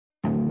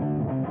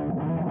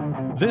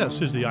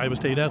This is the Iowa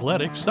State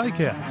Athletics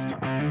SciCast.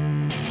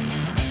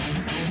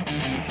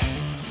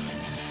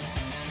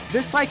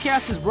 This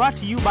SciCast is brought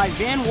to you by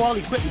Van Wall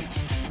Equipment.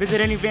 Visit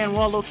any Van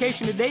Wall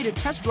location today to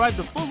test drive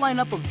the full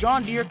lineup of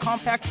John Deere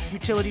compact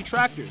utility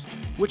tractors,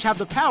 which have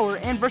the power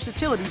and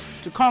versatility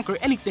to conquer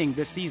anything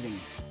this season.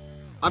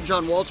 I'm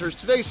John Walters.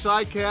 Today's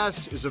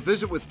SciCast is a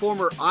visit with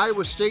former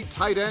Iowa State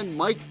tight end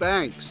Mike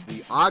Banks.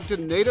 The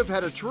Ogden native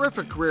had a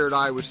terrific career at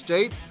Iowa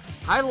State,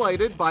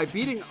 highlighted by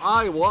beating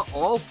Iowa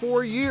all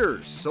 4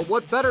 years. So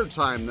what better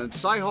time than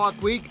Cyhawk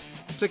Week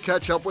to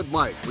catch up with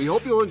Mike? We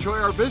hope you'll enjoy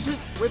our visit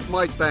with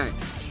Mike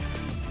Banks.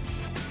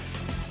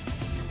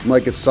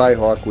 Mike, it's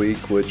Cyhawk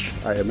Week, which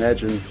I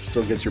imagine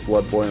still gets your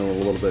blood boiling a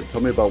little bit. Tell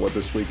me about what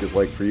this week is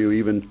like for you,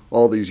 even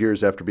all these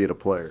years after being a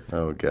player.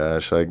 Oh,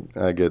 gosh, I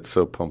get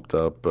so pumped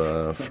up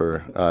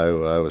for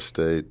Iowa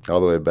State, all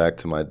the way back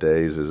to my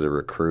days as a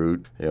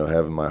recruit,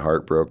 having my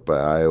heart broke by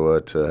Iowa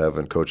to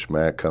having Coach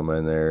Mack come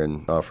in there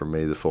and offer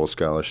me the full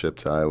scholarship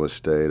to Iowa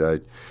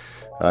State.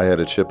 I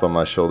had a chip on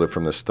my shoulder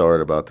from the start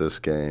about this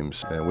game,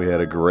 and we had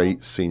a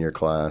great senior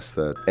class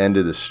that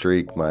ended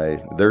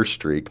their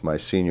streak my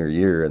senior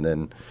year, and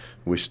then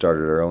we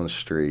started our own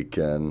streak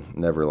and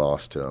never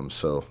lost to them.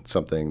 So it's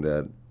something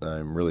that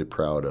I'm really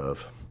proud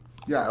of.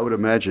 Yeah, I would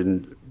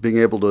imagine being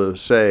able to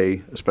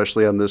say,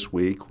 especially on this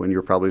week when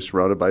you're probably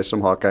surrounded by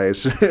some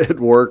Hawkeyes at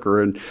work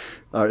or in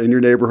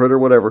your neighborhood or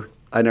whatever,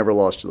 I never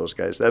lost to those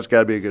guys. That's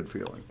got to be a good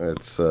feeling.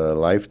 It's a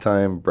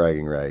lifetime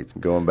bragging rights.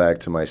 Going back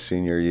to my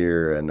senior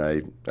year, and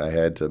I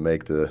had to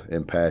make the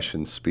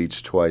impassioned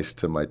speech twice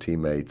to my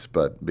teammates,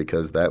 but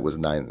because that was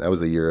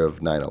the year of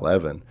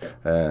 9/11,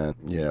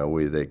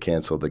 and they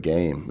canceled the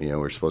game. We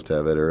were supposed to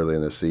have it early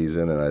in the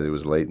season, and it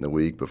was late in the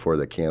week before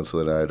they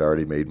canceled it. I had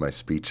already made my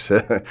speech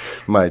to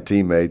my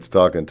teammates,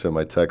 talking to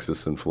my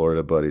Texas and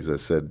Florida buddies. I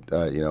said,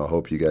 I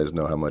hope you guys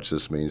know how much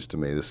this means to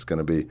me. This is going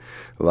to be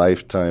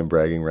lifetime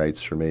bragging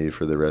rights for me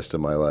for the rest of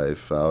my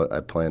life.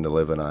 I plan to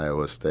live in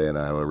Iowa, stay in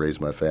Iowa,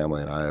 raise my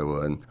family in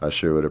Iowa, and I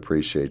sure would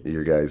appreciate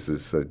your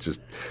guys'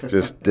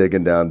 just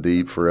digging down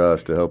deep for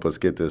us to help us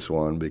get this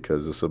one,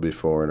 because this will be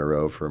 4 in a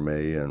row for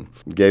me. And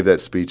gave that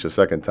speech a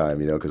second time,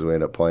 because we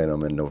ended up playing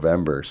them in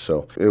November.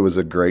 So it was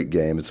a great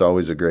game. It's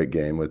always a great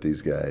game with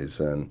these guys.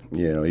 And,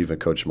 even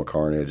Coach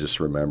McCarney, I just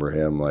remember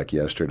him like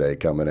yesterday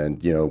coming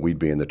in. We'd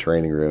be in the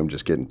training room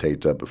just getting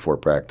taped up before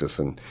practice,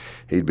 and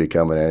he'd be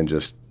coming in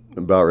just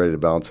about ready to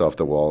bounce off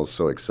the walls,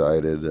 so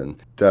excited, and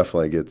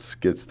definitely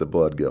gets the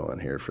blood going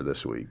here for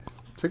this week.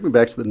 Take me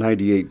back to the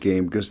 98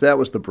 game, because that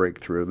was the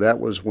breakthrough. That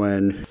was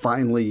when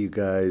finally you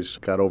guys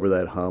got over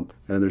that hump.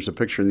 And there's a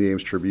picture in the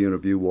Ames Tribune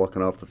of you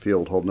walking off the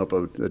field holding up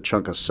a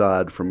chunk of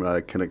sod from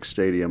Kinnick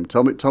Stadium.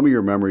 Tell me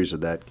your memories of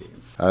that game.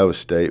 Iowa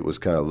State was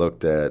kind of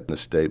looked at in the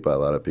state by a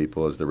lot of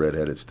people as the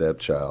redheaded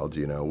stepchild.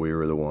 We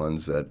were the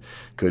ones that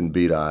couldn't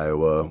beat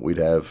Iowa. We'd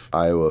have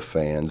Iowa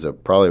fans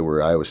that probably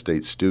were Iowa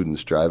State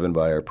students driving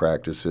by our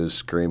practices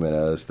screaming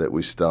at us that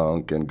we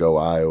stunk and go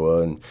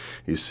Iowa. And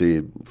you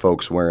see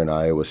folks wearing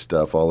Iowa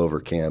stuff all over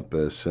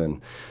campus.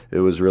 And it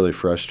was really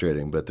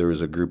frustrating. But there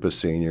was a group of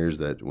seniors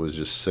that was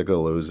just sick of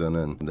losing,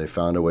 and they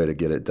found a way to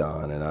get it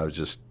done. And I was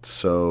just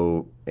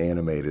so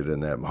animated in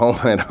that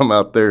moment. I'm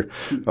out there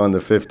on the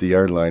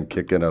 50-yard line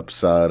kicking up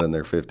sod on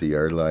their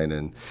 50-yard line,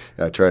 and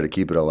I tried to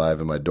keep it alive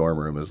in my dorm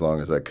room as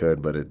long as I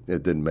could, but it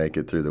didn't make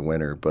it through the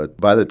winter. But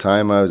by the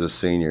time I was a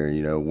senior,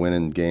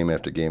 winning game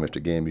after game after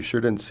game, you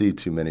sure didn't see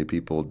too many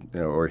people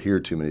or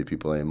hear too many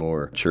people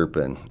anymore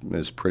chirping. It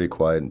was pretty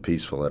quiet and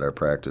peaceful at our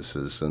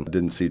practices, and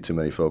didn't see too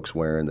many folks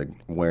wearing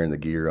the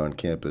gear on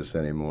campus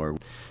anymore.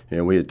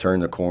 We had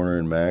turned the corner,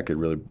 and Mack had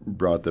really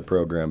brought the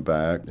program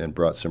back and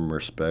brought some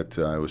respect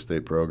to Iowa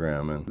State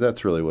program, and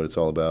that's really what it's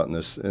all about.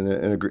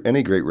 In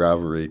any great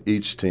rivalry,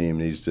 each team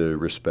needs to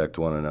respect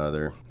one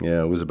another.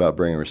 It was about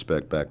bringing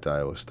respect back to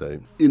Iowa State.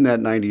 In that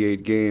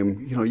 98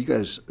 game, you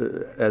guys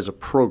as a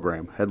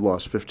program had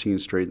lost 15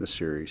 straight in the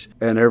series,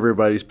 and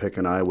everybody's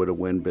picking Iowa to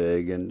win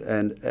big. And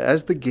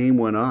as the game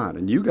went on,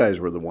 and you guys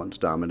were the ones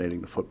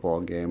dominating the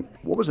football game,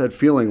 what was that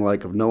feeling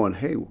like of knowing,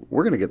 hey,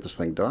 we're going to get this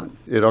thing done?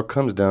 It all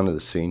comes down to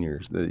the seniors,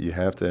 that you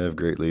have to have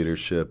great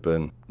leadership.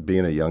 And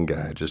being a young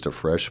guy, just a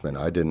freshman,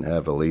 I didn't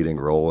have a leading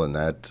role in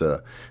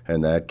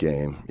that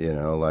game.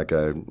 Like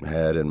I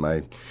had in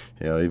my,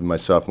 even my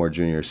sophomore,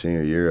 junior,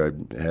 senior year,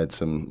 I had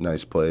some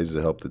nice plays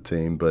to help the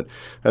team. But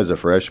as a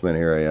freshman,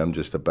 here I am,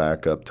 just a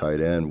backup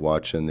tight end,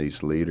 watching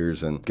these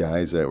leaders and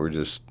guys that were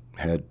just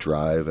had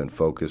drive and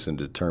focus and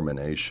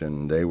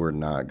determination. They were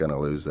not going to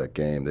lose that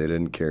game. They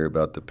didn't care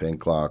about the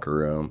pink locker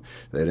room.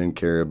 They didn't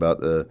care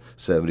about the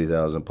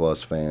 70,000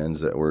 plus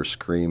fans that were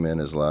screaming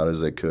as loud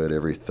as they could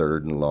every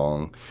third and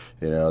long.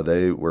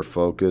 They were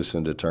focused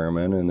and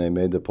determined, and they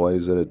made the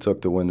plays that it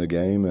took to win the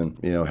game. And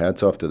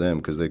hats off to them,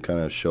 because they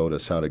kind of showed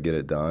us how to get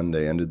it done.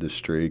 They ended the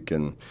streak,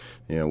 and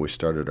we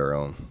started our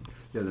own.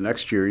 Yeah, the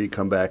next year you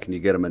come back and you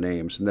get them in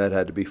Ames, and that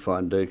had to be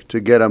fun to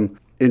get them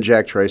in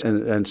Jack Trice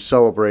and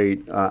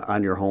celebrate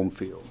on your home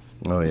field.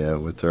 Oh, yeah,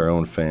 with our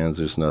own fans,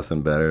 there's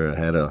nothing better. I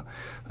had a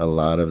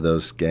lot of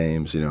those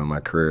games. In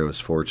my career, I was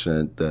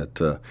fortunate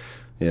that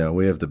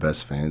we have the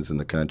best fans in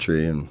the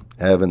country, and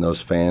having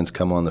those fans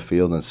come on the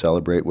field and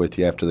celebrate with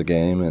you after the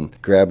game and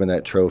grabbing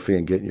that trophy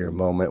and getting your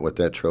moment with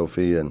that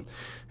trophy. And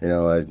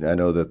I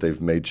know that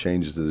they've made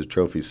changes to the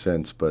trophy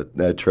since, but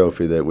that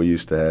trophy that we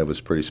used to have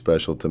was pretty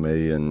special to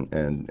me, and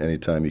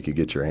anytime you could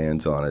get your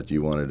hands on it,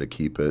 you wanted to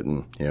keep it,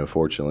 and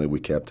fortunately we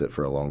kept it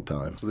for a long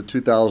time. So the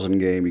 2000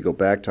 game, you go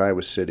back to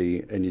Iowa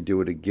City and you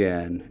do it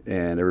again,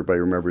 and everybody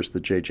remembers the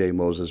J.J.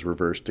 Moses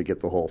reverse to get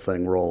the whole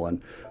thing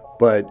rolling.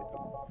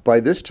 But by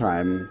this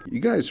time, you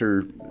guys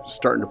are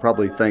starting to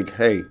probably think,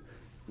 hey,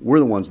 we're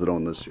the ones that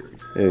own this series.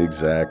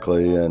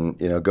 Exactly. And,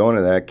 going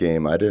to that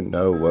game, I didn't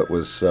know what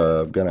was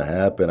going to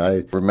happen.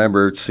 I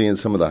remember seeing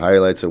some of the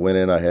highlights that went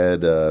in. I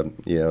had, the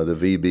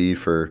VB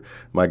for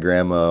my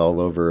grandma all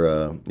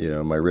over,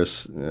 my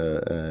wrist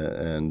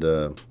and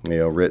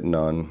written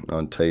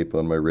on tape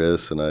on my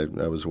wrists. And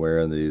I was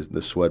wearing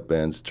the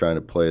sweatbands trying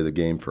to play the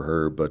game for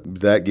her.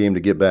 But that game, to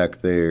get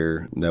back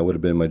there, that would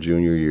have been my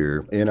junior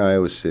year in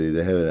Iowa City.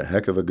 They had a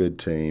heck of a good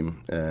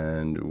team,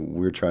 and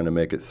we were trying to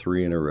make it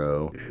 3 in a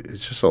row.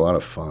 It's just a lot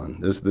of fun.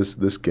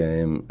 This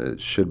game,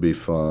 it should be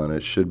fun.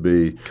 It should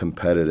be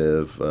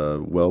competitive,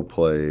 well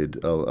played.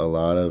 A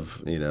lot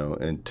of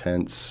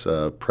intense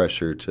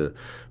pressure to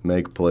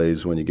make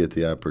plays when you get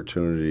the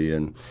opportunity.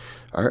 And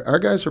our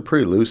guys are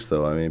pretty loose,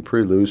 though. I mean,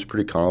 pretty loose,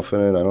 pretty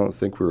confident. I don't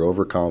think we were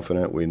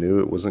overconfident. We knew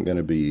it wasn't going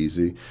to be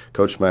easy.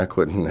 Coach Mack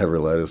would never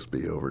let us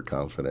be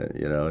overconfident.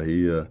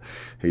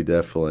 He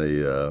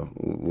definitely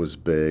was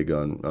big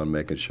on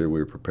making sure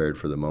we were prepared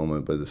for the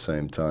moment, but at the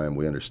same time,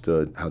 we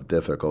understood how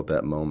difficult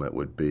that moment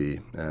would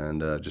be.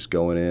 And just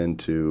going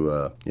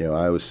into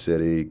Iowa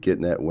City,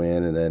 getting that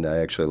win, and then I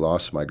actually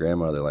lost my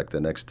grandmother like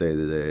the next day,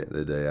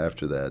 the day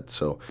after that.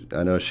 So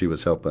I know she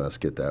was helping us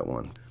get that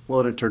one. Well,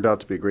 and it turned out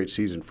to be a great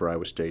season for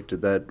Iowa State.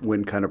 Did that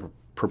win kind of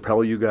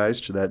propel you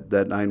guys to that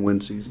 9-win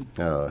season?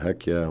 Oh,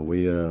 heck yeah.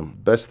 We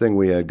best thing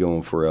we had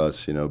going for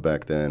us,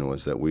 back then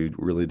was that we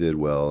really did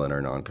well in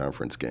our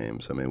non-conference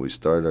games. I mean, we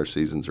started our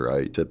seasons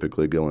right,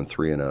 typically going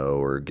 3-0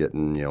 or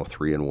getting,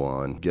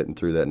 3-1, getting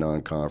through that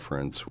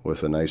non-conference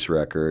with a nice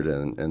record,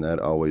 and that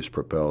always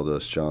propelled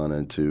us, John,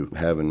 into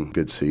having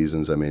good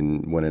seasons. I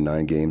mean, winning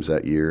 9 games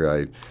that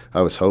year,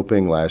 I was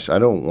hoping I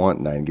don't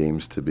want 9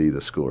 games to be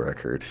the school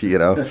record,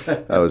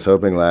 I was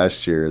hoping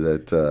last year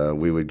that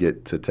we would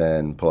get to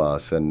 10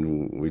 plus,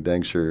 and we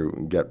dang sure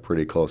got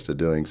pretty close to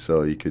doing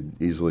so. You could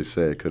easily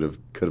say it could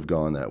have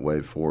gone that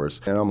way for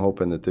us. And I'm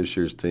hoping that this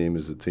year's team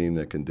is the team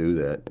that can do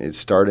that. It's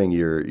starting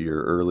your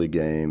early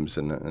games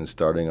and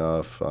starting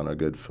off on a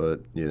good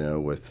foot,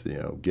 with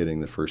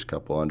getting the first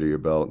couple under your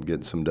belt and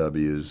getting some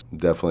W's.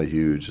 Definitely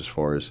huge as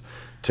far as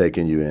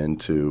taking you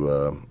into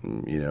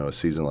a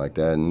season like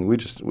that. And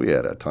we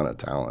had a ton of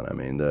talent. I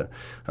mean, the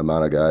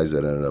amount of guys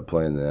that ended up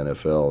playing in the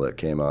NFL that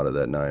came out of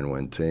that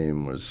 9-win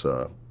team was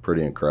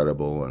pretty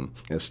incredible, and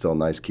it's still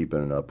nice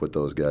keeping it up with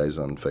those guys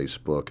on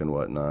Facebook and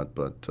whatnot.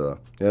 But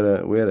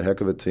we had a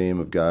heck of a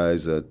team of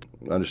guys that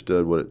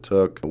understood what it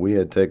took. We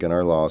had taken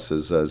our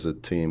losses as a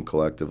team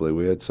collectively.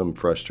 We had some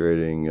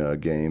frustrating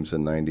games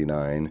in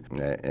 99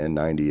 and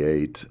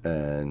 98,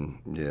 and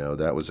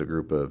that was a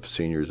group of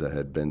seniors that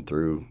had been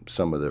through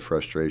some of the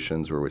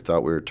frustrations where we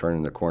thought we were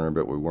turning the corner,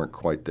 but we weren't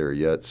quite there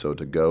yet. So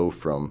to go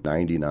from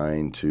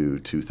 99 to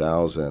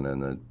 2000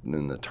 and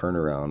the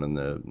turnaround and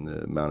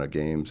the amount of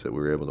games that we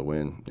were able to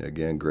win,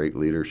 again, great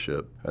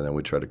leadership, and then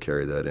we tried to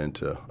carry that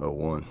into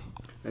 01.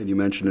 And you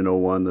mentioned in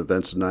 01 the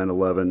events of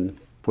 9/11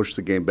 pushed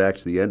the game back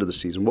to the end of the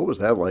season. What was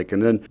that like?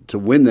 And then to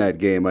win that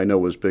game, I know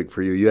was big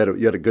for you. You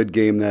had a good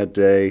game that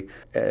day,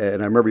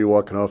 and I remember you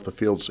walking off the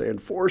field saying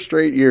 4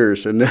 straight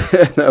years, and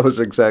that was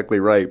exactly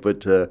right.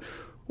 But what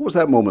was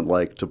that moment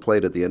like to play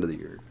it at the end of the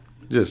year?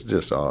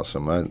 Just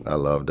awesome. I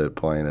loved it,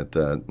 playing it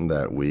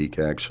that week,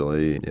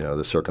 actually.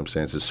 The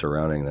circumstances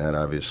surrounding that,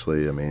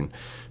 obviously,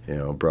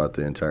 brought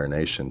the entire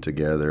nation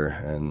together.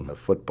 And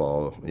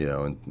football,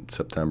 in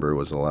September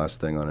was the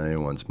last thing on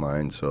anyone's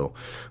mind. So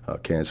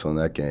canceling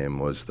that game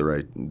was the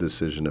right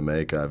decision to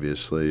make,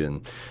 obviously.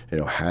 And,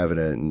 having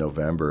it in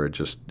November,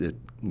 it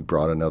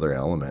brought another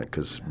element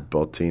because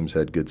both teams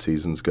had good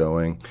seasons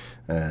going,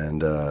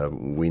 and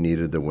we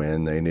needed the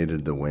win. They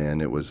needed the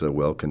win. It was a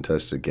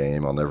well-contested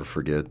game. I'll never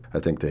forget. I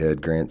think they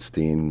had Grant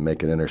Steen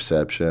make an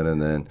interception, and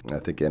then I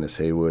think Ennis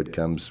Haywood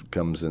comes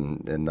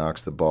and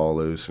knocks the ball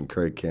loose, and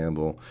Craig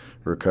Campbell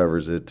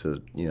recovers it to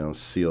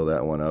seal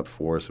that one up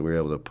for us, and we were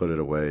able to put it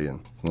away. And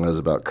I was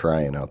about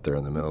crying out there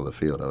in the middle of the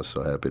field. I was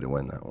so happy to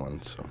win that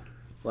one. So.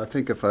 Well, I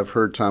think if I've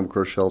heard Tom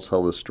Crochell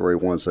tell this story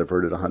once, I've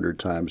heard it 100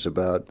 times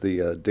about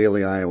the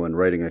Daily Iowan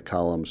writing a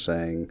column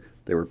saying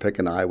they were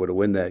picking Iowa to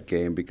win that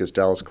game because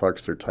Dallas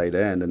Clark's their tight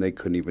end, and they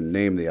couldn't even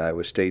name the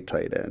Iowa State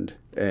tight end.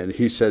 And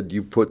he said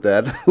you put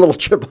that little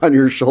chip on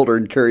your shoulder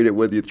and carried it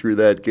with you through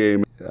that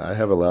game. I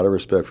have a lot of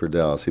respect for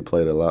Dallas. He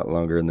played a lot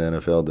longer in the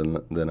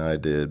NFL than I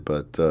did,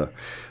 but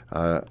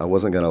I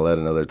wasn't going to let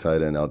another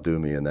tight end outdo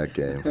me in that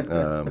game.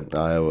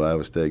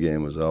 Iowa State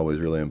game was always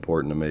really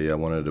important to me. I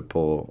wanted to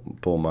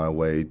pull my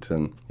weight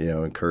and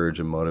encourage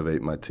and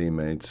motivate my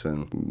teammates,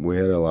 and we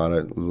had a lot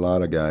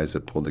of guys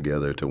that pulled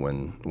together to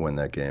win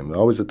that game.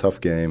 Always a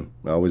tough game,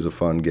 always a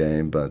fun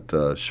game,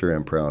 but sure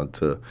am proud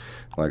to,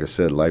 like I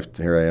said,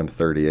 here I am,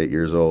 38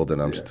 years old,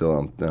 and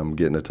I'm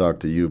getting to talk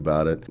to you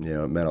about it.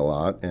 It meant a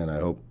lot, and I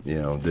hope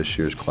this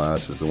year's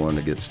class is the one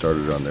to get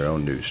started on their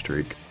own new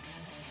streak.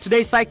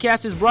 Today's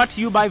Sidecast is brought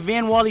to you by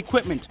Van Wall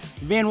Equipment.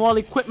 Van Wall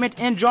Equipment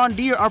and John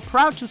Deere are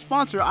proud to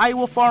sponsor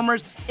Iowa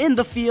farmers in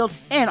the field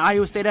and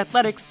Iowa State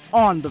athletics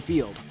on the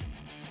field.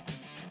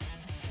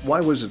 Why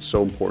was it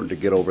so important to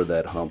get over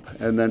that hump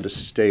and then to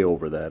stay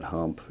over that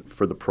hump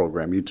for the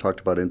program? You talked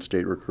about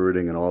in-state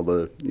recruiting and all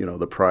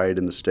the pride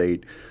in the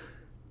state.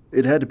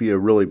 It had to be a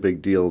really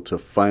big deal to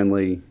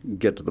finally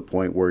get to the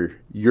point where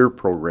your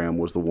program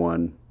was the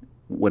one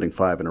winning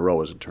 5 in a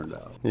row, as it turned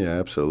out. Yeah,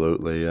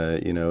 absolutely.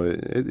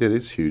 It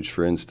is huge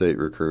for in-state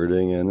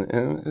recruiting,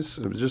 and it's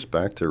just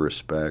back to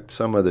respect.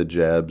 Some of the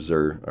jabs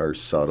are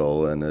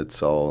subtle, and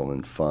it's all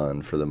in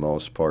fun for the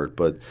most part,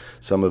 but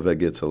some of it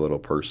gets a little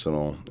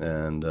personal.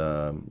 And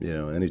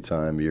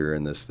anytime you're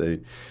in this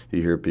state,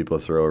 you hear people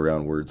throw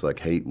around words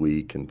like hate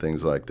week and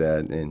things like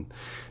that. And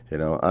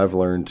I've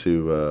learned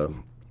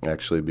to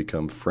actually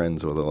become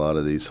friends with a lot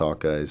of these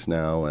Hawkeyes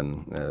now,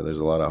 and there's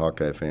a lot of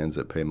Hawkeye fans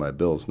that pay my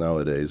bills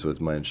nowadays with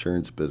my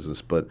insurance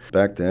business. But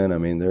back then, I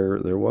mean,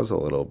 there was a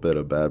little bit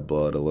of bad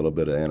blood, a little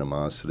bit of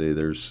animosity.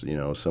 There's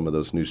some of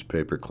those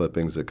newspaper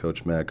clippings that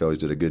Coach Mack always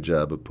did a good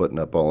job of putting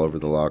up all over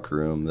the locker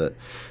room, that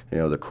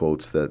the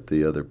quotes that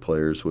the other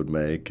players would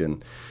make,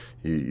 and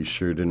you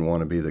sure didn't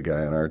want to be the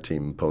guy on our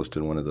team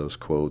posting one of those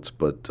quotes.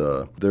 But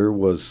there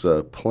was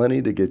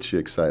plenty to get you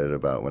excited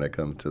about when it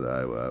comes to the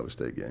Iowa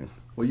State game.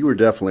 Well, you were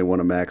definitely one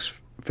of Mac's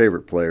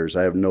favorite players.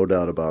 I have no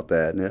doubt about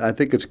that. And I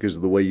think it's because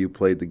of the way you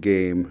played the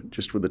game,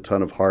 just with a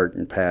ton of heart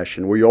and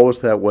passion. Were you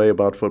always that way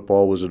about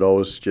football? Was it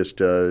always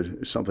just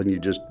something you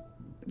just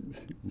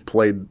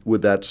played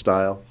with that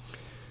style?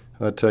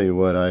 I'll tell you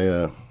what,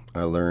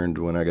 I learned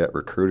when I got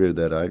recruited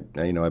that I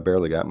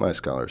barely got my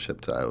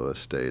scholarship to Iowa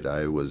State.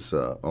 I was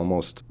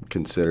almost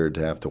considered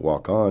to have to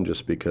walk on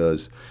just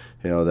because,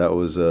 that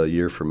was a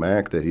year for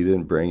Mac that he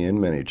didn't bring in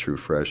many true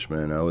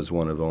freshmen. I was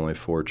one of only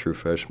 4 true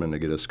freshmen to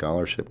get a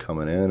scholarship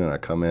coming in, and I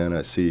come in,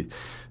 I see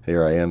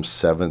here I am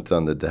 7th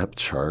on the depth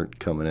chart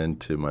coming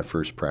into my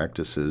first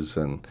practices,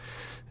 and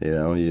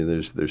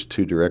there's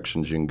 2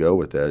 directions you can go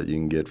with that. You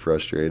can get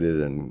frustrated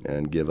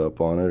and give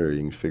up on it, or you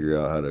can figure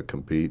out how to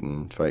compete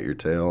and fight your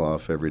tail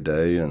off every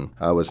day. And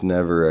I was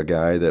never a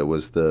guy that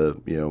was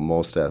the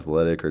most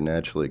athletic or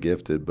naturally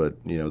gifted,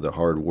 but the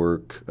hard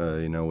work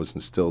was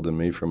instilled in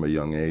me from a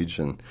young age,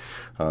 and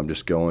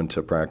just going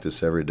to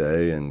practice every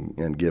day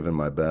and giving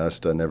my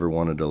best. I never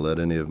wanted to let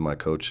any of my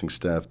coaching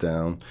staff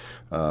down.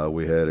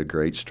 We had a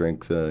great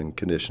strength and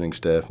conditioning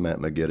staff, Matt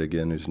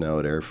McGettigan, who's now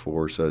at Air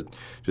Force. I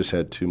just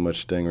had too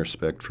much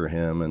respect for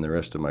him and the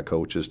rest of my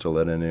coaches to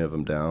let any of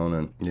them down,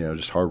 and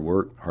just hard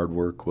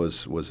work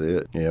was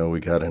it. We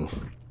got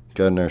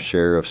in our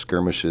share of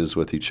skirmishes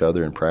with each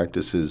other in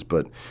practices,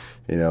 but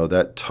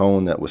that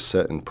tone that was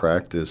set in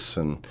practice,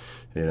 and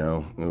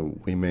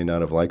we may not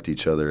have liked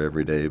each other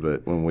every day,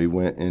 but when we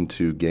went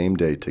into game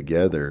day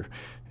together,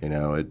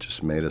 it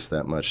just made us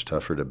that much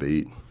tougher to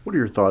beat. What are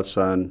your thoughts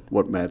on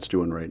what Matt's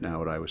doing right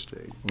now at Iowa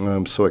State?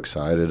 I'm so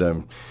excited.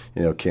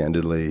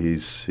 Candidly,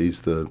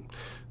 he's the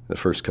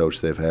first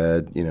coach they've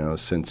had,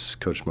 since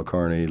Coach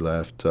McCarney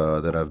left,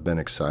 that I've been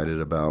excited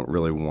about,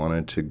 really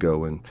wanted to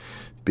go and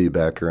be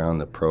back around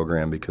the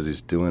program because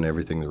he's doing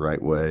everything the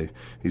right way.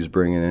 He's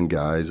bringing in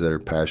guys that are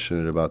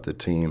passionate about the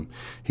team.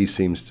 He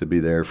seems to be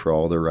there for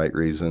all the right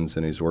reasons,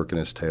 and he's working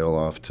his tail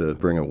off to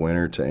bring a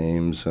winner to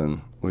Ames,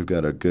 and we've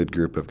got a good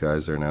group of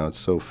guys there now. It's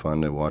so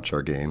fun to watch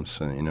our games,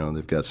 and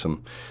they've got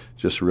some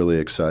just really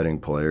exciting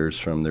players,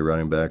 from the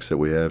running backs that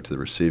we have to the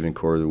receiving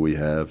core that we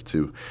have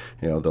to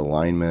the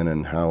linemen,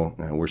 and how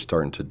we're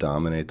starting to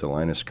dominate the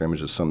line of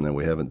scrimmage is something that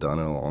we haven't done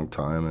in a long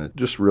time. And it's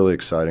just really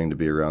exciting to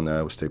be around the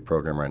Iowa State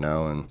program right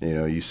now. And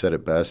you said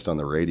it best on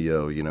the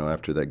radio,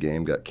 after that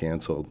game got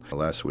canceled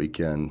last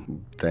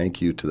weekend,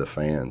 thank you to the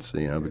fans,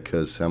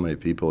 because how many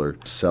people are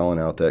selling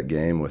out that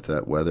game with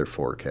that weather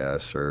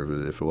forecast,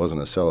 or if it wasn't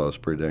a sellout, it was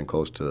pretty dang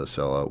close to a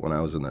sellout. When I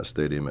was in that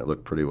stadium, it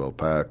looked pretty well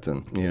packed,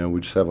 and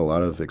we just have a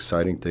lot of exciting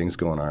things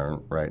going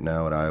on right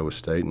now at Iowa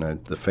State,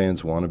 and the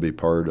fans want to be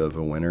part of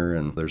a winner,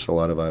 and there's a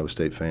lot of Iowa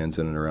State fans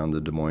in and around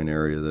the Des Moines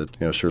area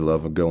that sure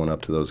love going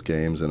up to those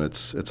games, and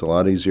it's a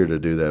lot easier to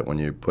do that when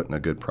you're putting a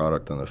good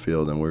product on the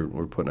field, and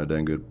we're putting a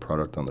dang good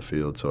product on the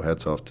field. So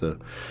hats off to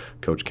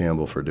Coach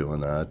Campbell for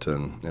doing that,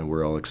 and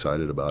we're all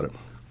excited about it.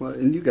 Well,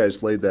 and you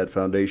guys laid that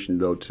foundation,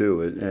 though,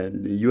 too,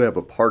 and you have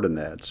a part in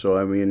that. So,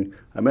 I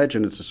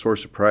imagine it's a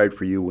source of pride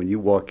for you when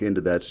you walk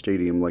into that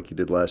stadium like you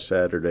did last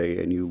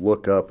Saturday, and you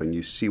look up and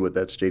you see what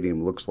that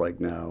stadium looks like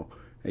now,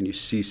 and you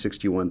see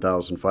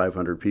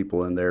 61,500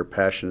 people in there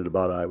passionate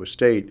about Iowa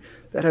State,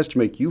 that has to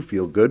make you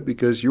feel good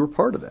because you were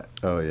part of that.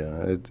 Oh,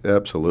 yeah, it's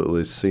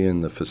absolutely.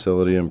 Seeing the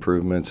facility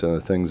improvements and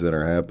the things that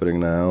are happening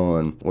now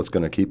and what's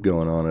going to keep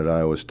going on at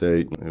Iowa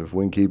State. If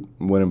we can keep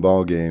winning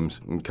ball games.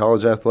 In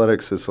college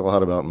athletics, it's a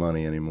lot about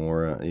money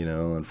anymore.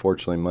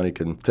 Unfortunately, money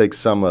can take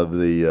some of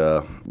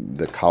the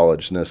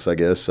collegeness, I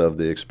guess, of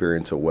the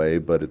experience away,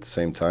 but at the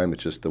same time,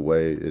 it's just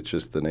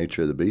the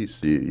nature of the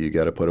beast. You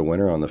got to put a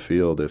winner on the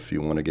field if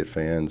you want to get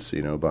fans,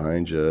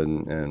 behind you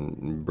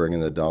and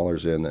bringing the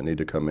dollars in that need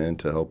to come in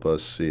to help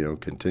us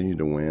continue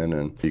to win.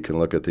 And you can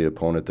look at the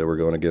opponent that we're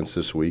going against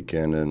this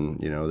weekend, and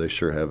they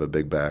sure have a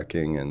big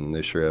backing, and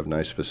they sure have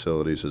nice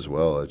facilities as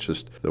well. It's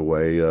just the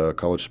way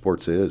college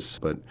sports is.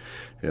 But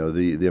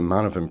the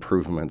amount of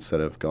improvements that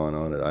have gone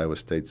on at Iowa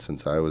State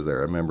since I was there.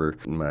 I remember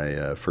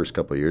my first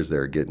couple of years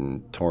there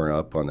getting torn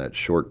up on that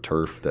short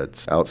turf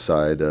that's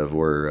outside of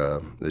where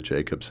the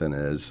Jacobson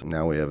is.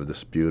 Now we have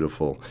this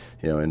beautiful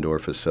indoor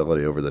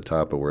facility over the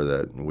top of where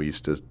that we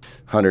used to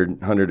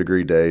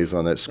 100-degree days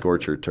on that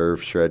scorcher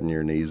turf, shredding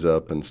your knees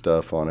up and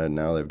stuff on it.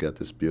 Now they've got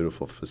this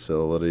beautiful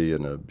facility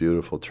and a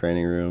beautiful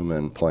training room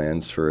and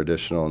plans for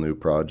additional new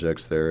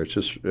projects there. It's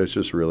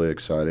just really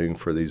exciting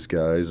for these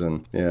guys,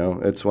 and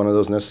it's one of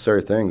those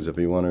necessary things. If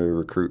you want to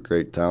recruit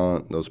great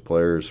talent, those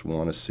players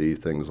want to see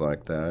things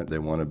like that. They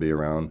want to be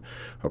around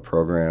a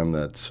program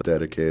that's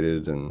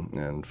dedicated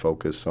and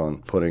focused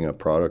on putting a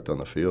product on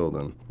the field,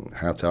 and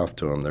hats off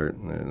to them.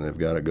 They've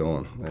got it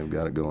going. They've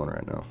got it going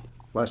right now.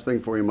 Last thing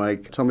for you,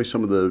 Mike. Tell me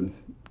some of the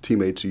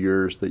teammates of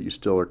yours that you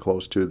still are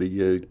close to, that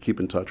you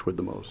keep in touch with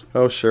the most?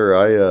 Oh, sure.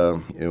 I,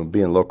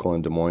 being local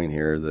in Des Moines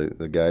here,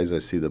 the guys I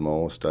see the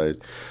most,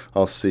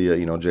 I'll see,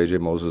 J.J.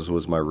 Moses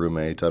was my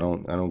roommate. I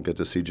don't get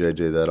to see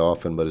J.J. that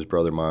often, but his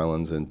brother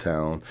Mylan's in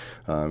town.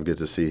 Get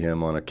to see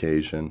him on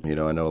occasion.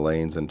 I know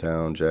Lane's in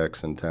town,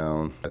 Jack's in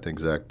town. I think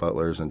Zach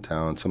Butler's in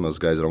town. Some of those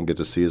guys I don't get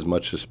to see as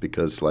much just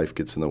because life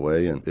gets in the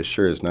way, and it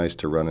sure is nice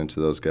to run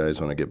into those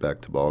guys when I get back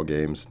to ball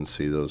games and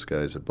see those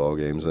guys at ball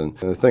games. And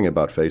the thing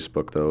about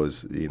Facebook, though,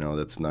 is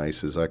that's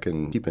nice is I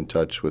can keep in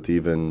touch with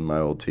even my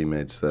old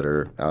teammates that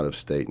are out of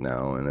state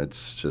now, and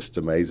it's just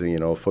amazing.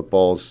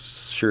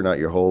 Football's sure not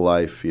your whole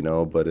life,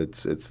 but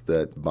it's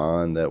that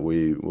bond that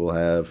we will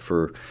have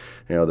for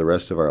the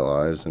rest of our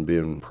lives, and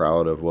being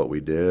proud of what we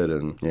did.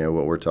 And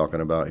what we're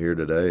talking about here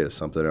today is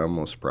something I'm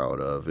most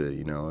proud of.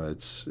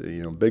 It's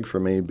big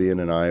for me being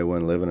in Iowa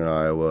and living in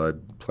Iowa. I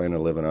plan to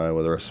live in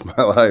Iowa the rest of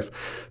my life,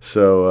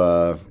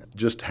 so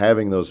just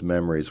having those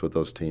memories with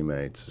those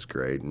teammates is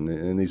great,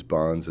 and these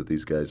bonds that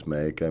these guys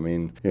make. I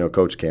mean,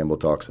 Coach Campbell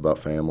talks about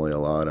family a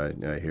lot.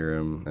 I hear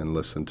him and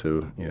listen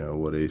to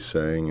what he's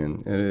saying,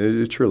 and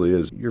it truly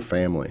is your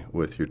family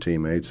with your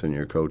teammates and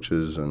your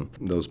coaches, and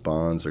those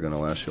bonds are going to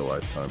last you a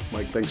lifetime.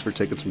 Mike, thanks for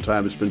taking some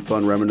time. It's been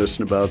fun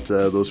reminiscing about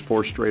those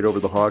 4 straight over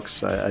the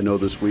Hawks. I know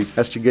this week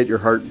has to get your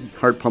heart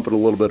pumping a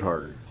little bit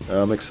harder.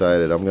 I'm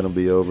excited. I'm going to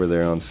be over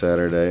there on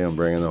Saturday. I'm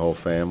bringing the whole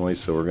family,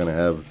 so we're going to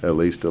have at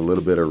least a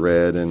little bit of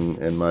red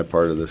in my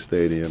part of the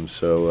stadium.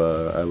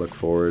 So I look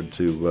forward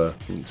to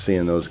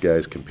seeing those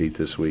guys compete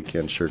this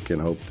weekend. Sure can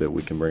hope that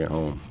we can bring it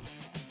home.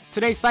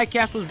 Today's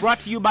Sidecast was brought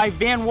to you by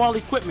Van Wall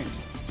Equipment.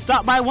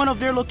 Stop by one of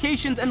their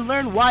locations and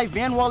learn why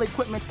Van Wall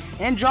Equipment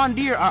and John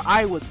Deere are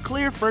Iowa's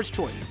clear first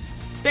choice.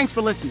 Thanks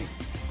for listening.